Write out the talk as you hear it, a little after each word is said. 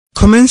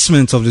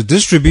Commencement of the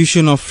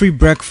distribution of free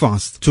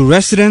breakfast to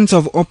residents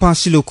of Upper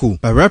Siluko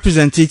by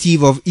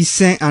representative of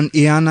Isen and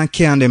Eana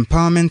Care and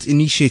Empowerment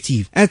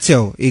Initiative,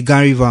 Ethel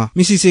Egariva.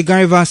 Mrs.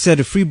 Egariva said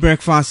the free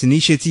breakfast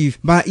initiative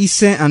by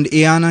Isen and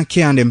Eana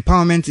Care and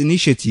Empowerment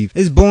Initiative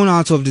is born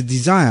out of the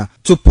desire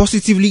to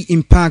positively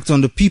impact on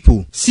the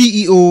people.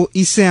 CEO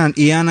Isen and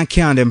Eana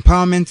Care and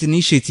Empowerment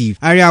Initiative,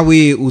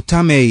 Ariawe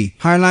Utamei,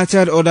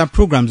 highlighted other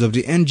programs of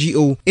the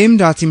NGO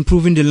aimed at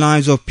improving the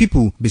lives of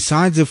people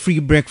besides the free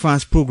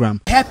breakfast program.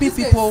 Helping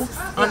people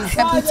and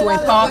helping to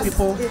empower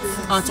people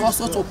and to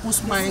also to put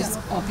smiles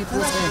on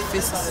people's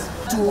faces.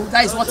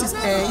 That is what is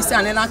Isen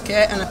and Eana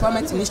Care and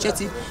Empowerment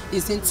Initiative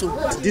is into.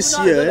 This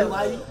year,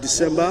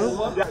 December,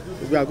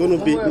 we are going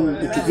to be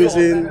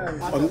introducing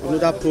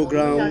another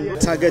program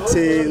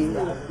targeting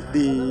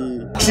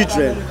the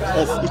children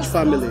of each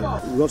family.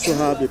 We also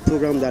have a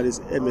program that is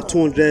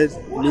 200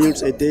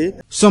 meals a day.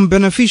 Some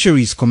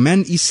beneficiaries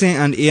commend Isen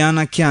and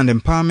Eana Care and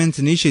Empowerment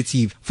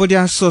Initiative for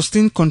their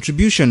sustained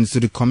contributions to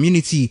the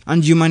community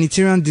and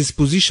humanitarian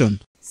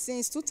disposition.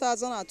 Since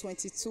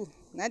 2022,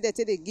 now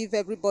they give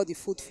everybody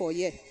food for a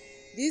year.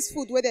 This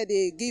food where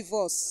they give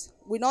us,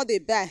 we know they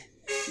buy.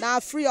 Now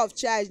free of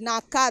charge, now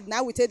card,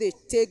 now we take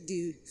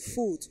the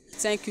food.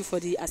 Thank you for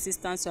the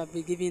assistance you have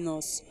been giving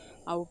us.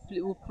 I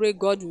will pray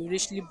God will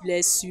richly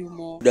bless you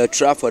more. They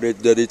try for the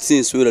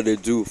things that they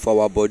do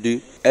for our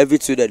body.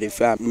 Everything that they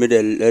find, may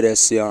they let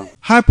us see.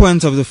 High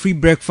point of the free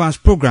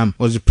breakfast program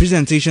was the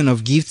presentation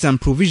of gifts and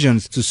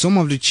provisions to some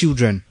of the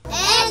children.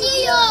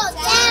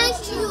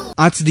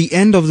 At the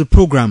end of the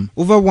program,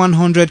 over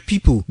 100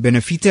 people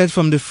benefited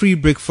from the free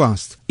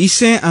breakfast.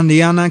 Isen and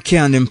Eana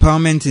Care and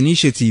Empowerment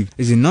Initiative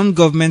is a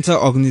non-governmental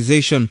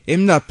organization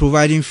aimed at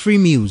providing free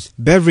meals,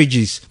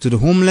 beverages to the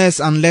homeless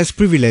and less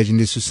privileged in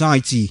the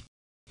society.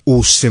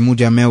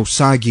 Osemudiamen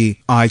Osagie,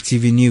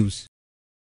 ITV News.